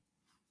alone.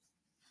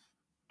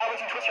 I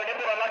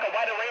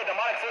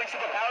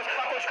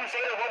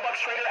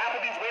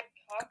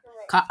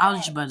was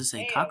just about to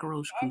say,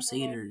 Cockroach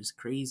Crusader is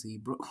crazy,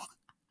 bro.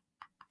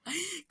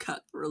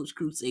 Cockroach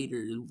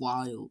Crusader is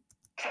wild.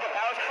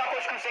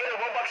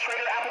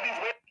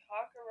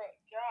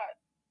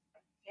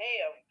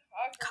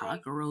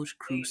 Cockroach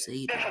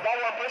Crusader. Like,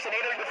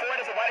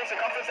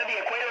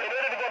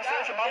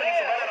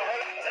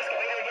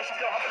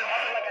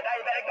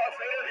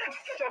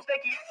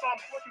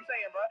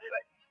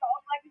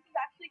 this is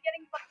actually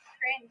getting fucking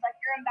cringe. Like,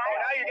 you're embarrassed.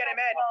 Oh, now you're getting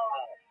mad.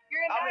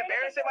 I'm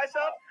embarrassing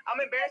myself.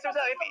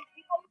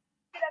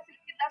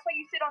 That's why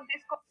you sit on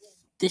Discord.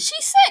 Did she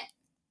say?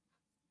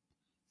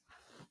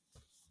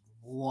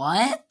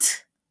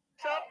 What?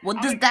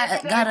 What does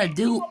that gotta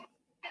do?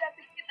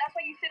 That's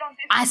why you sit on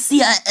Discord. I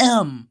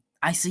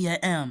see a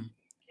M.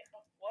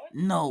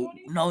 No,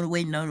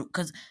 wait, no,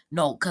 cause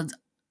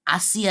I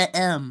see a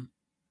M.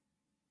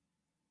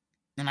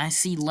 And I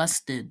see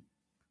lusted.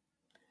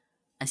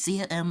 I see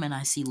an M and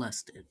I see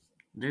lusted.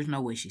 There's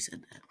no way she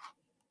said that.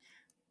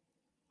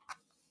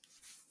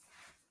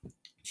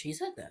 She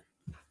said that.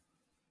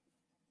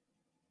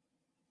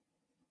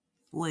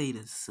 Wait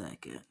a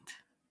second.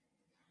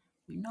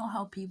 You know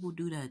how people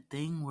do that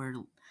thing where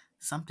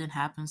something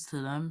happens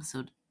to them,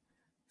 so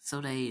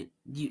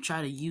you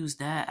try to use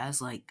that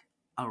as like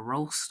a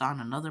roast on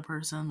another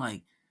person,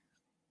 like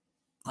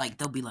like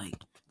they'll be like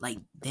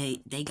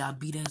they got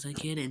beat as a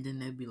kid, and then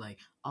they'll be like,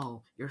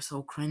 oh, you're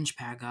so cringe,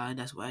 Packgod.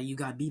 That's why you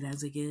got beat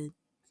as a kid.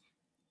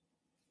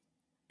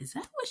 Is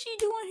that what she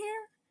doing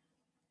here?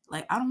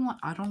 Like, I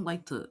don't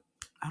like to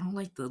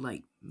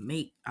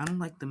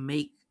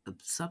make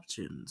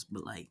assumptions,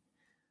 but like,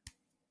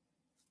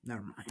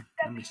 never mind.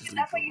 Let me just leave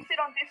That's why you sit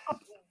on Discord.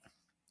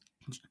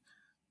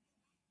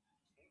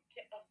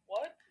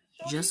 What?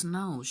 Just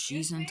know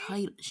she's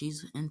entitled.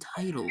 She's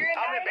entitled.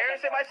 I'm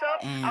embarrassing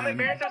myself. I'm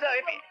embarrassing myself.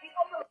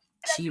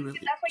 She really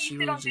just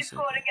said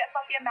Discord and get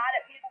fucking mad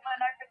at people for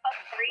no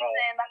fucking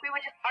reason. Like we were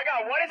just. I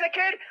got what as a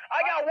kid?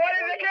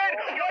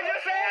 What'd you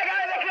say I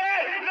got as a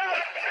kid? No.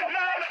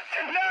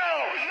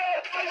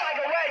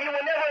 Like a rat, you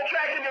were never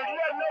attracted to. You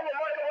have no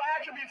remarkable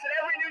attributes. And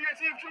every New Year's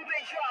Eve, two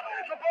things drop: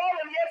 the ball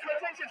and the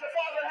expectations your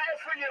father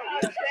has for you.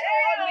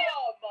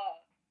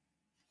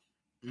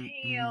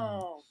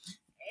 Damn.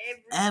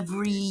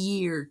 Every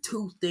year,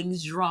 two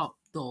things drop: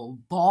 the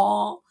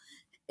ball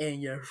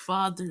and your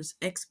father's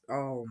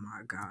Oh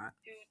my God.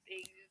 Two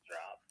things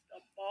drop: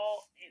 the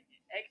ball and the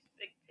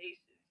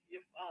expectations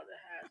your father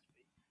has for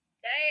you.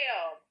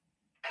 Damn.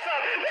 My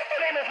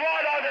name is Raw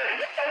Dogger.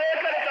 The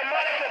haircut is a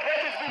moniker.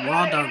 Branches be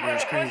Raw Dogger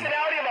is crazy.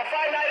 personality of a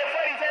Five Nights at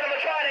Freddy's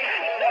animatronic.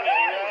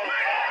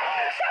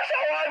 Such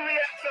a ugly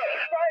answer.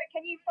 Bro,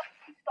 can you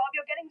fucking stop?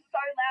 You're getting so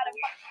loud and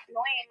fucking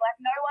annoying. Like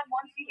no one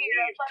wants to hear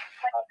your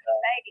fucking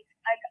face.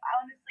 Like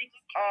I honestly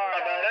just can't.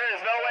 Bro, there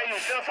is no way you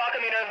still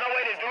talking to me. There's no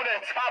way this dude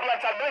is top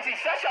left ability.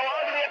 Such a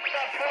ugly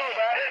stuff too,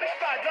 bro. You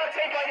got duct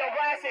tape on your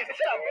glasses.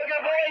 Shut up,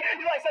 bigger boy.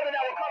 You like something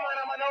that will come out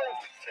of my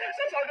nose.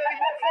 Such a dirty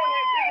your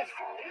forehead big as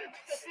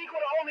the sequel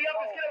to Only Up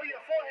is gonna be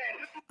your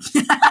forehead.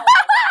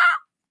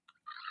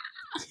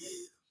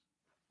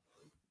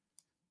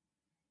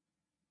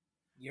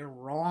 You're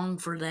wrong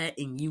for that,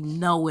 and you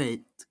know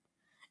it.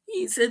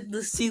 He said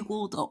the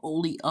sequel to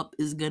Only Up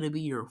is gonna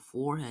be your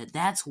forehead.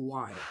 That's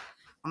why.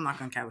 I'm not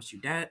gonna cap with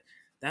you.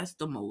 That's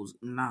the most.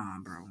 Nah,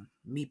 bro.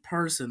 Me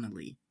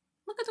personally.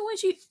 Look at the way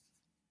she.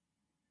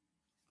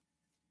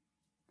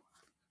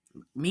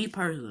 Me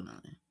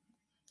personally.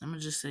 I'm gonna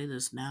just say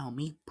this now.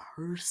 Me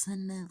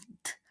personally.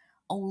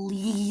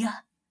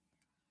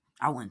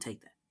 I wouldn't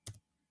take that.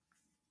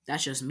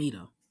 That's just me,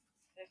 though.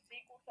 The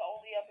sequel to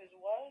Only Up is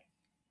what?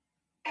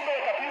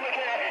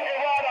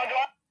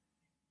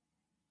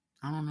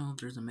 I don't know if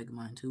there's a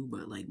Megamind 2,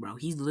 but like, bro,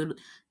 he's literally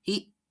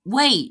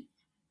wait.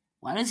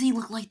 Why does he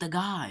look like the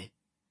guy?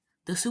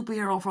 The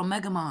superhero from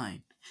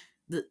Megamind.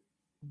 The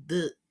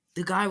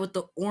guy with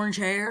the orange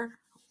hair?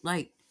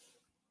 Like,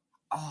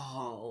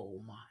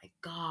 oh my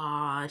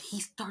God.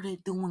 He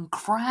started doing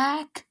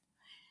crack?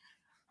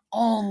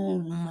 Oh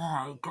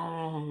my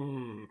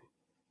God.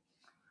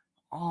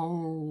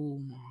 Oh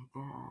my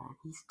God.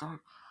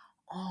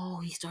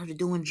 He started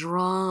doing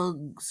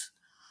drugs.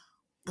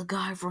 The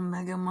guy from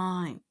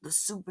Megamind, the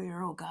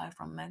superhero guy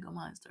from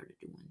Megamind started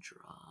doing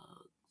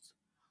drugs.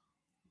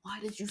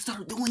 Why did you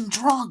start doing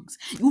drugs?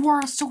 You were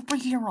a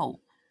superhero.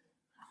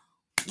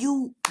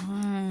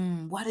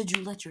 Why did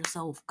you let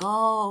yourself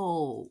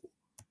go?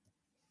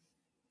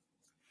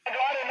 I do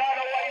not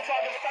know why you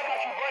talking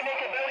about you butt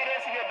naked belly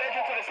dancing your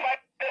bedroom to the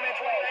Spider-Man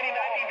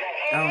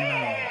 2019. Oh no.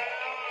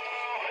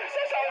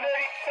 Such a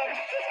dirty,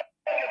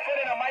 fucking foot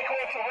in a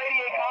microwave to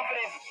radiate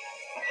confidence.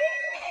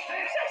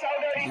 Such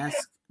a dirty.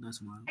 That's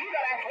wild. You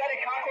got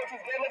athletic cockroaches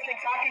deadlifting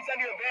talkies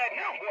under your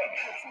bed. Come with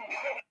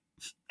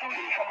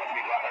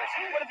me, brothers.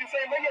 What did you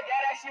say? When your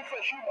dad asked you for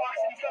a shoebox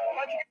and you start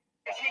punching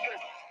your sneakers.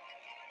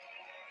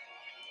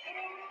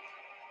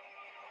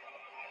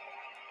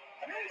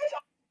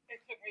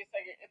 It took me a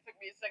second.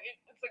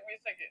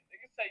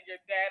 Like I said, your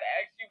dad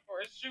asked you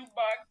for a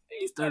shoebox.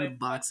 He started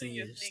boxing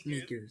your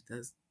sneakers.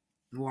 That's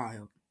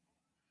wild.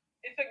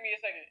 It took me a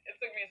second.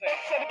 So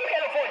you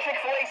can't afford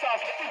Chick-fil-A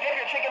sauce, but you gave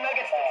your chicken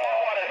nuggets to tap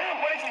water.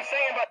 What is he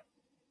saying about?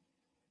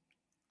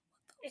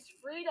 It's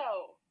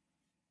Frito.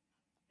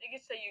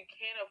 Niggas say you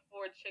can't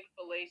afford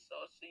Chick-fil-A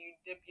sauce, so you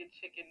dip your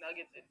chicken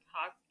nuggets in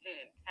tap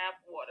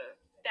water.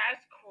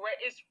 That's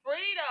It's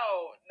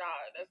Frito.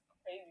 Nah, that's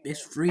crazy.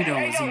 It's Frito.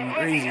 It's even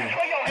crazier.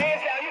 Put your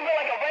hands down. You look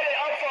like a Reddit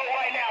upvote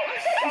right now.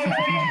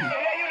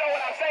 Yeah, you know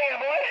what I'm saying,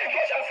 boy.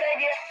 Get your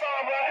saggy ass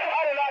on, bro.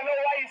 I do not know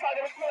why you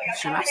talking about.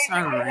 Should I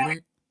start a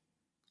Reddit?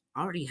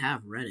 I already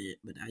have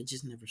Reddit, but I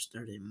just never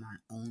started my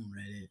own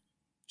Reddit.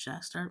 Should I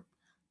start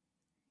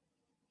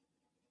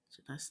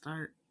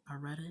a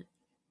Reddit?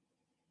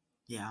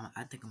 Yeah,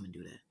 I think I'm gonna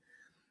do that.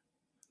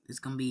 It's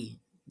gonna be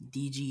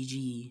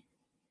DGG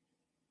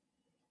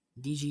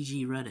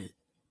Reddit.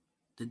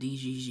 The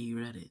DGG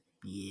Reddit.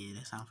 Yeah,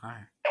 that sounds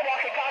fire. Oh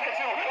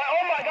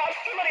my gosh,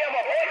 somebody have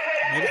a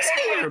boyfriend. Did it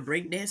say you're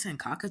breakdancing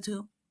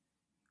cockatoo?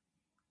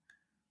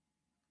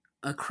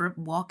 A crip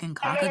walking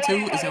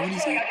cockatoo? Is that what he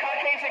said? Oh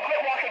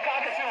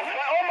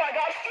my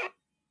gosh.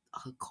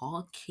 A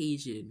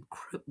Caucasian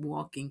crip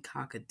walking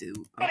cockatoo.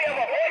 You have a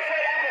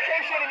boyfriend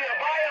application in your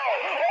bio.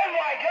 Oh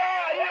my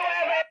God, you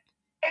have a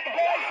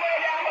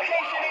boyfriend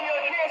application in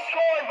your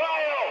Discord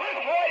bio.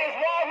 What is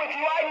wrong with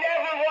you? I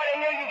never want to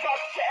hear you talk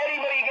to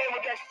anybody again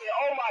with that shit.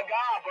 Oh my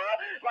God, bro.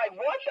 like,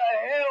 what the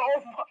hell?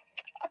 Oh my.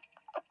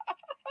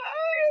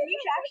 You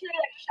should actually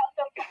like shut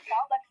the fuck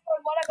up. Like, for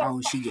what I got Oh,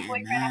 a she fucking getting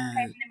boyfriend mad.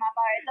 application in my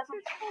bio. It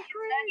doesn't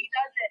concern you,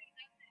 does it?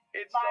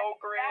 It's Like, so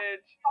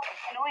cringe. that's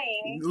fucking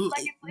annoying.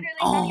 Like, it's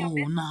literally none of your Oh,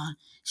 business. nah.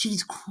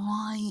 She's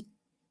crying.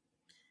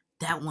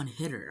 That one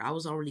hit her. I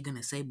was already going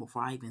to say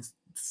before I even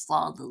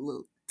saw the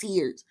little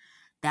tears.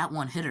 That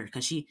one hit her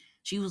because she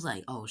was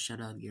like, oh,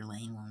 shut up, you're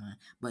lame woman.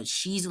 But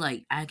she's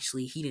like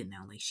actually heated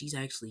now. Like, she's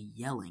actually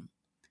yelling.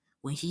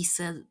 When he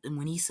said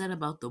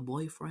about the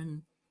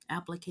boyfriend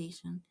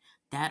application,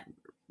 that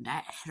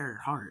hit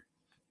her heart.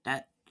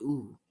 That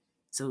ooh.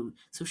 So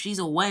she's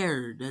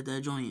aware that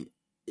that joint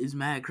is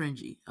mad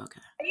cringy.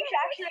 Okay. You should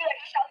actually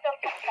like shut the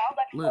fuck up.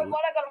 Like, for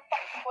what I got a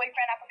fucking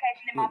boyfriend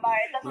application in my bio.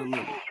 It doesn't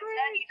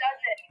concern you,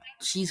 does it?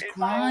 She's It's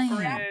crying. so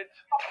cringe.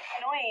 Fucking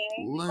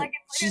annoying. Look, Like,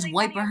 it's she's literally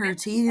wiping none of her your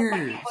business. tears.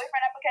 Fucking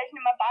boyfriend application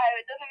in my bio.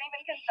 It doesn't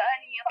even concern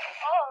you. Like,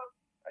 oh.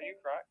 Are you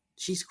crying?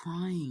 She's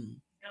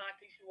crying. No, I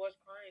think she was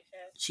crying,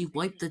 Chad. She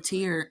wiped the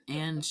tear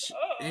and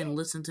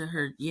listened to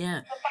her.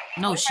 Yeah.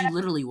 No, she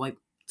literally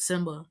wiped.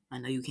 Simba, I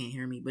know you can't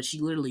hear me, but she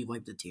literally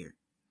wiped the tear.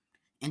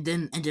 And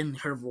then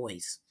her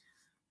voice.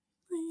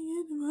 She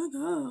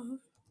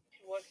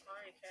was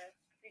crying, Chad.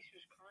 I think she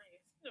was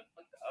crying.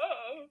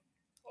 Oh.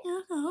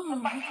 The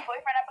fucking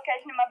boyfriend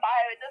application in my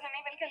bio. It doesn't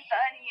even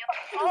concern you.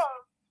 Like,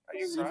 oh. Are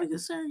you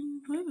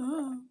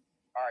crying?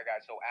 Alright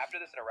guys, so after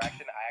this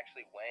interaction, I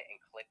actually went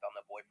and clicked on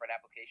the boyfriend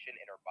application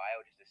in her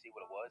bio just to see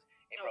what it was.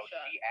 And bro,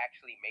 she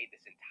actually made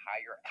this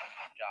entire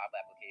job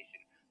application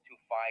to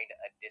find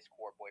a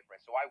Discord boyfriend.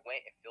 So I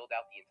went and filled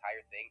out the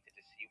entire thing to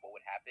just see what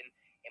would happen.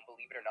 And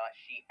believe it or not,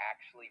 she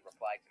actually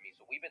replied to me.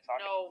 So we've been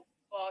talking. No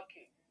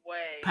fucking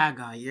way.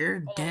 Packgod,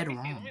 you're Hold dead on,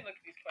 wrong. Let me look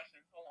at these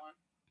questions. Hold on.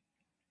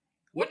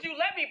 Would you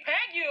let me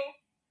peg you?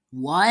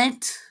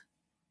 What?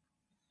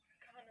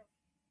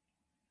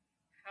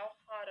 How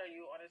hot are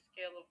you on a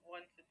scale of 1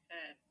 to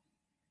 10?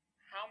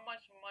 How much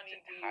money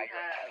do you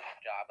have?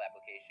 Job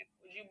application.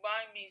 Would you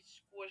buy me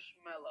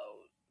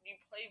Squishmallows? Would you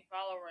play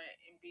Valorant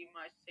and be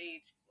my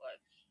Sage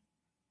Clutch?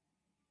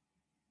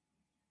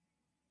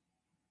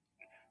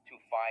 To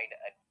find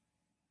a.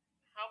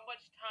 How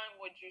much time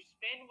would you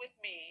spend with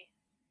me?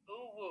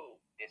 Ooh woo.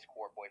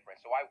 Discord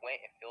boyfriend. So I went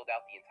and filled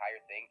out the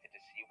entire thing to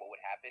just see what would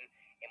happen.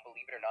 And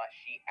believe it or not,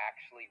 she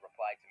actually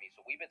replied to me.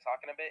 So we've been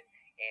talking a bit,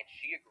 and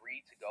she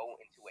agreed to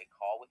go into a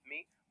call with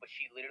me, but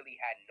she literally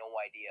had no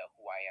idea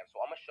who I am.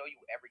 So I'm gonna show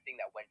you everything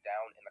that went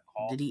down in the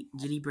call.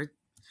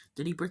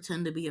 Did he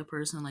pretend to be a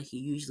person like he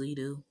usually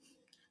do?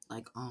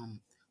 Like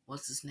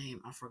what's his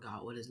name? I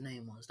forgot what his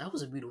name was. That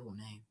was a beautiful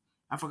name.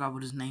 I forgot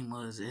what his name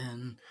was,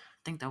 and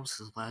I think that was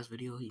his last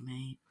video he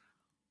made.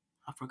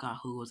 I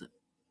forgot who was it.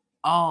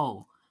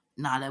 Oh,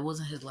 nah, that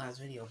wasn't his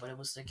last video, but it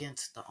was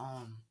against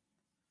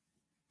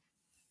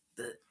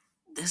the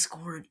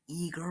Discord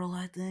girl,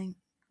 I think.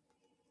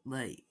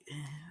 Like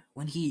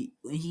when he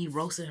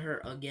roasted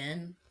her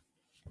again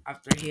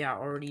after he had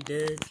already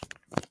did.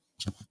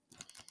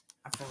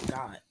 I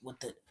forgot what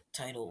the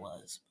title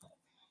was.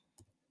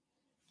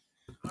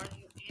 Are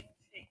you into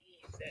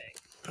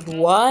e-sex?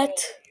 What?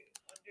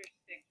 Under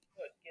 6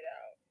 foot, get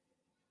out.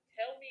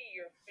 Tell me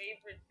your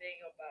favorite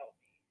thing about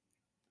me.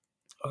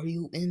 Are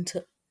you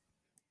into?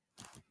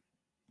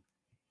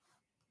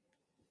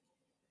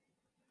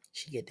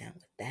 She get down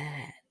with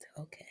that.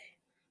 Okay.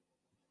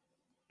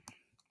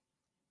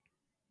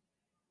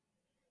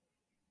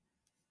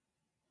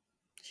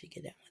 She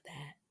get down with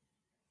that.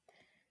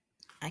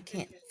 I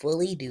can't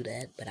fully do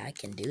that, but I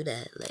can do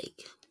that.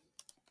 Like.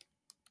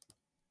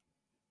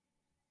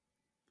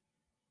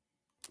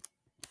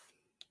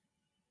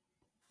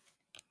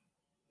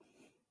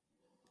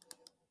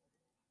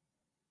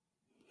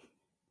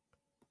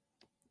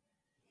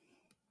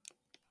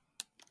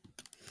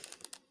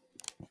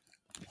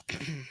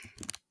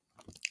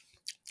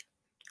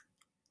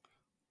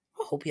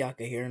 I hope y'all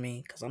can hear me,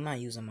 because I'm not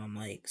using my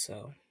mic,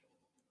 so.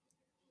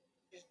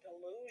 Just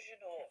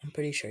delusional. I'm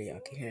pretty sure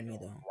y'all can hear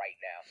me, though. Right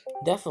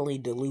now.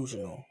 Definitely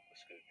delusional.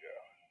 What's good,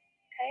 girl?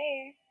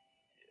 Hey.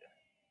 Yeah.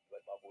 You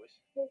like my voice?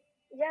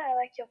 Yeah, I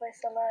like your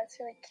voice a lot.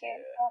 It's really cute.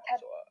 Yeah.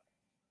 So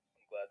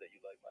I'm glad that you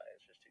like my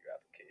answers to your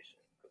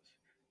application, because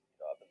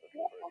I've been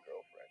looking for a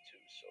girlfriend too.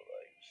 So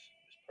like,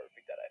 it's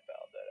perfect that I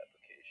found that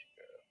application,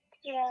 girl.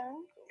 Yeah.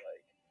 So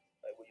like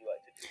what you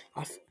like to do?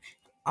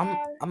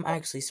 I'm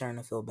actually starting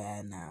to feel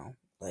bad now.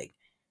 Like,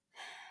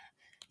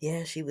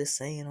 yeah, she was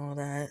saying all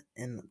that,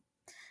 and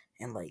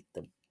like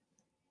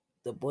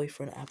the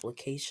boyfriend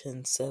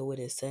application said what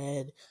it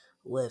said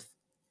with